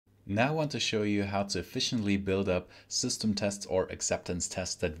Now I want to show you how to efficiently build up system tests or acceptance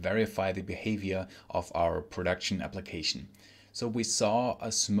tests that verify the behavior of our production application. So we saw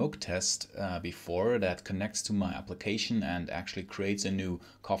a smoke test before that connects to my application and actually creates a new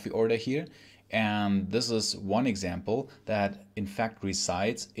coffee order here. And this is one example that in fact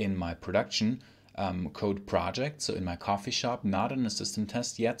resides in my production code project, so in my coffee shop, not in a system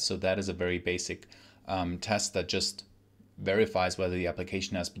test yet. So that is a very basic test that just verifies whether the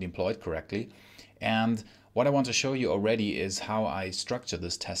application has been deployed correctly. And what I want to show you already is how I structure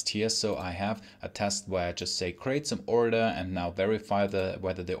this test here. So I have a test where I just say create some order and now verify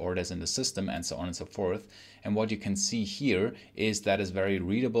whether the order is in the system and so on and so forth. And what you can see here is that is very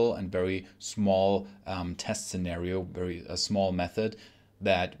readable and very small test scenario, very small method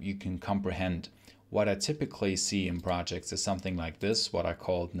that you can comprehend. What I typically see in projects is something like this, what I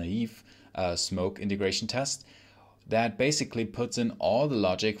call naive smoke integration test, that basically puts in all the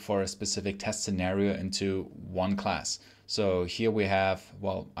logic for a specific test scenario into one class. So here we have,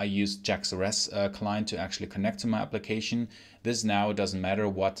 well, I used JAX-RS client to actually connect to my application. This now doesn't matter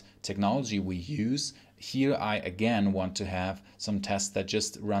what technology we use. Here I again want to have some test that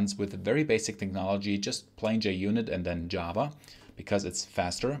just runs with a very basic technology, just plain JUnit and then Java, because it's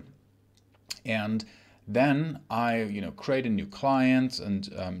faster. And then I create a new client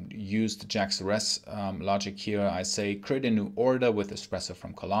and use the JAX-RS logic here. I say create a new order with espresso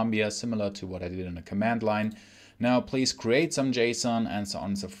from Colombia, similar to what I did in a command line. Now please create some JSON and so on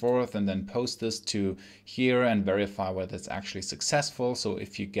and so forth, and then post this to here and verify whether it's actually successful. So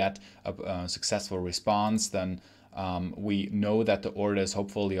if you get a successful response, then we know that the order is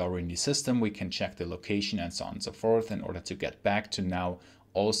hopefully already in the system. We can check the location and so on and so forth in order to get back to now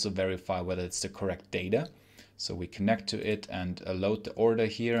also verify whether it's the correct data. So we connect to it and load the order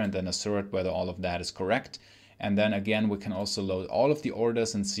here and then assert whether all of that is correct. And then again, we can also load all of the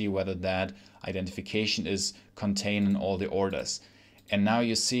orders and see whether that identification is contained in all the orders. And now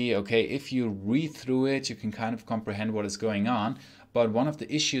you see, okay, if you read through it, you can kind of comprehend what is going on. But one of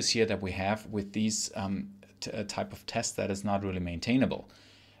the issues here that we have with these type of tests that is not really maintainable,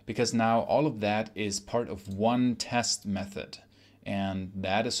 because now all of that is part of one test method. And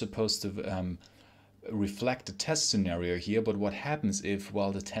that is supposed to reflect the test scenario here. But what happens if,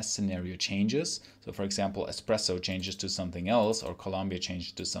 well, the test scenario changes? So for example, espresso changes to something else, or Colombia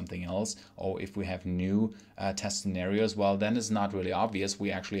changes to something else, or if we have new test scenarios, well, then it's not really obvious. We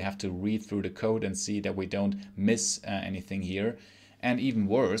actually have to read through the code and see that we don't miss anything here. And even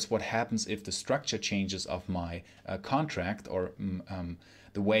worse, what happens if the structure changes of my contract, or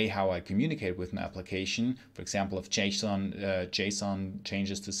the way how I communicate with my application? For example, if JSON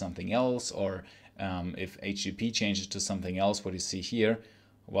changes to something else, or if HTTP changes to something else, what you see here,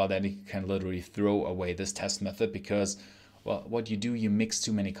 well, then you can literally throw away this test method, because, well, what you do, you mix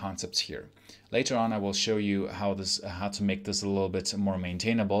too many concepts here. Later on, I will show you how to make this a little bit more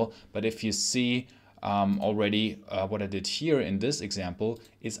maintainable. But if you see already what I did here in this example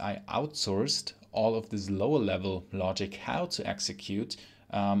is I outsourced all of this lower level logic, how to execute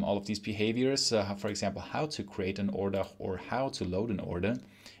all of these behaviors, for example, how to create an order or how to load an order.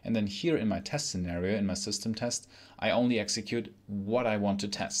 And then here in my test scenario, in my system test, I only execute what I want to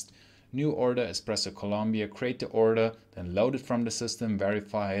test. New order, Espresso Colombia, create the order, then load it from the system,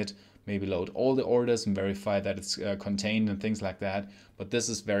 verify it, maybe load all the orders and verify that it's contained and things like that. But this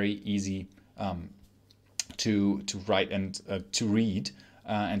is very easy to write and to read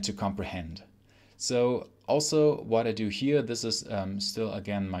and to comprehend. So also what I do here, this is still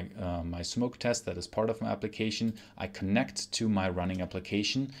again my smoke test that is part of my application. I connect to my running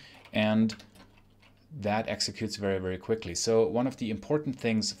application and that executes very, very quickly. So one of the important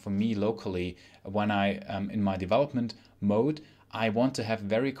things for me locally when I am in my development mode, I want to have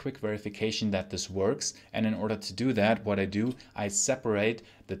very quick verification that this works. And in order to do that, what I do, I separate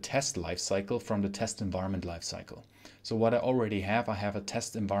the test lifecycle from the test environment lifecycle. So what I already have, I have a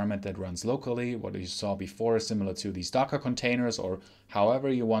test environment that runs locally, what you saw before, similar to these Docker containers or however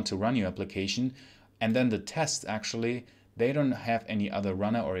you want to run your application. And then the tests actually, they don't have any other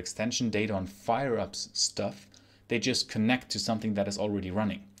runner or extension. They don't fire up stuff. They just connect to something that is already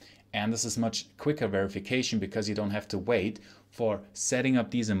running. And this is much quicker verification because you don't have to wait for setting up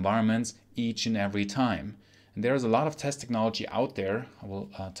these environments each and every time. And there's a lot of test technology out there, I will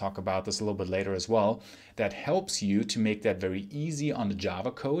talk about this a little bit later as well, that helps you to make that very easy on the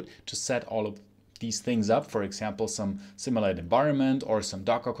Java code to set all of these things up. For example, some simulated environment or some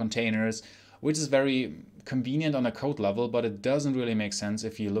Docker containers, which is very convenient on a code level, but it doesn't really make sense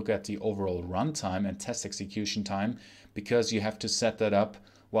if you look at the overall runtime and test execution time, because you have to set that up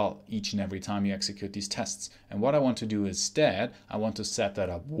well, each and every time you execute these tests. And what I want to do instead, I want to set that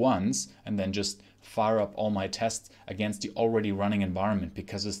up once and then just fire up all my tests against the already running environment,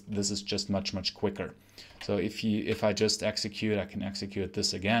 because this is just much quicker. So if I just execute, I can execute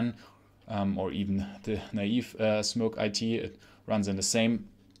this again, or even the naive smoke IT, it runs in the same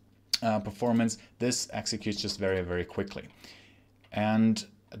performance. This executes just very quickly. And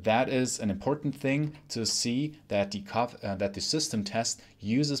that is an important thing to see, that the system test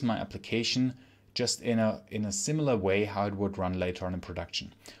uses my application just in a similar way how it would run later on in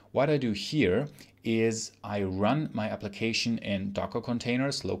production. What I do here is I run my application in Docker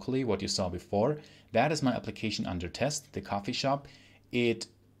containers locally, what you saw before. That is my application under test, the coffee shop. It,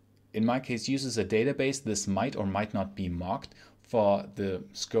 in my case, uses a database. This might or might not be mocked for the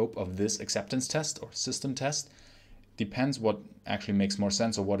scope of this acceptance test or system test. Depends what actually makes more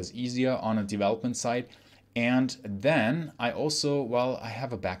sense or what is easier on a development side. And then I also, well, I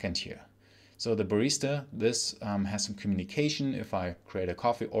have a backend here. So the barista, this has some communication. If I create a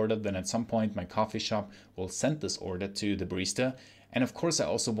coffee order, then at some point my coffee shop will send this order to the barista. And of course, I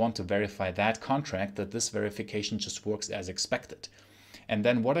also want to verify that contract, that this verification just works as expected. And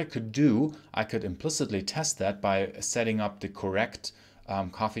then what I could do, I could implicitly test that by setting up the correct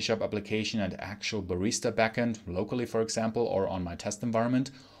coffee shop application and actual barista backend locally, for example, or on my test environment.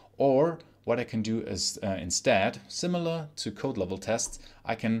 Or what I can do is instead, similar to code level tests,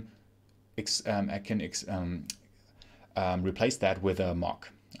 I can replace that with a mock.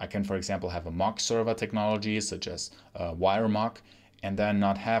 I can, for example, have a mock server technology such as wire mock, and then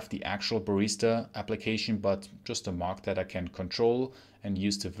not have the actual barista application, but just a mock that I can control and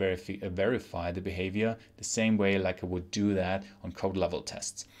use to verify the behavior the same way like I would do that on code level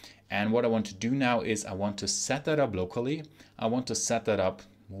tests. And what I want to do now is I want to set that up locally. I want to set that up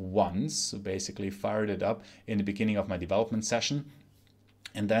once, so basically fired it up in the beginning of my development session,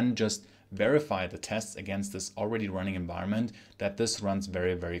 and then just verify the tests against this already running environment, that this runs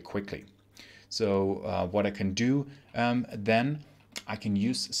very quickly. So what I can do then, I can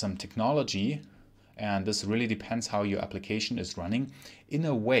use some technology, and this really depends how your application is running, in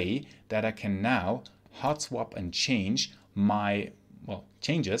a way that I can now hot swap and change my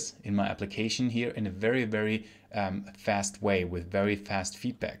changes in my application here in a very fast way with very fast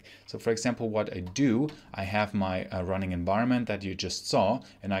feedback. So for example, what I do, I have my running environment that you just saw,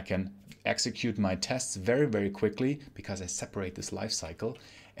 and I can execute my tests very quickly because I separate this lifecycle.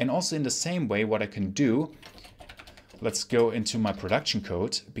 And also in the same way, what I can do, let's go into my production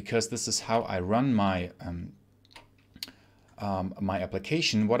code, because this is how I run my my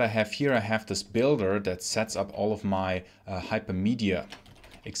application. What I have here, I have this builder that sets up all of my hypermedia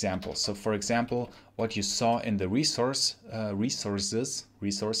examples. So for example, what you saw in the resource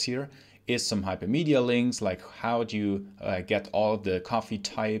here is some hypermedia links, like how do you get all of the coffee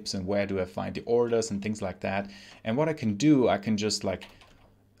types and where do I find the orders and things like that. And what I can do, I can just like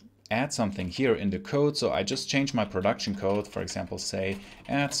add something here in the code. So I just change my production code, for example, say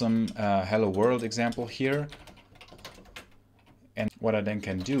add some hello world example here. And what I then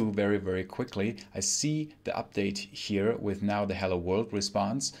can do very quickly, I see the update here with now the hello world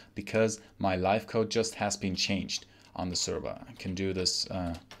response, because my live code just has been changed on the server. I can do this,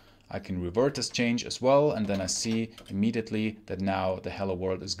 I can revert this change as well, and then I see immediately that now the hello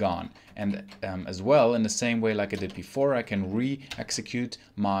world is gone. And as well, in the same way like I did before, I can re-execute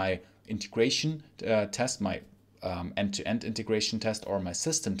my integration test, my end-to-end integration test or my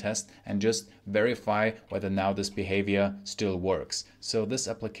system test, and just verify whether now this behavior still works. So this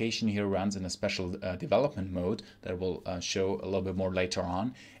application here runs in a special development mode that will show a little bit more later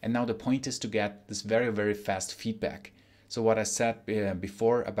on. And now the point is to get this very fast feedback. So what I said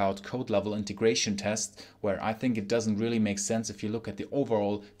before about code level integration tests, where I think it doesn't really make sense if you look at the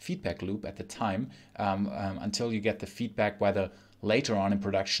overall feedback loop at the time, until you get the feedback whether later on in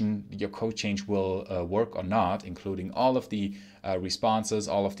production your code change will work or not, including all of the responses,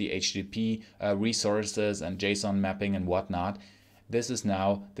 all of the HTTP resources and JSON mapping and whatnot. This is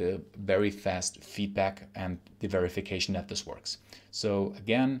now the very fast feedback and the verification that this works. So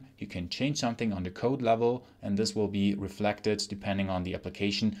again, you can change something on the code level, and this will be reflected depending on the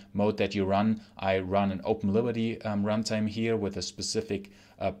application mode that you run. I run an OpenLiberty runtime here with a specific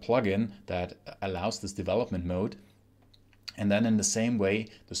plugin that allows this development mode. And then in the same way,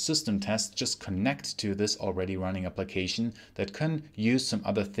 the system tests just connect to this already running application that can use some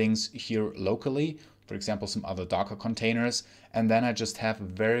other things here locally, for example, some other Docker containers. And then I just have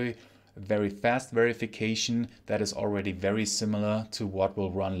a very fast verification that is already very similar to what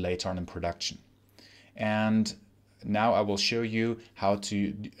will run later on in production. And now I will show you how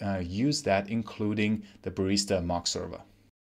to use that, including the barista mock server.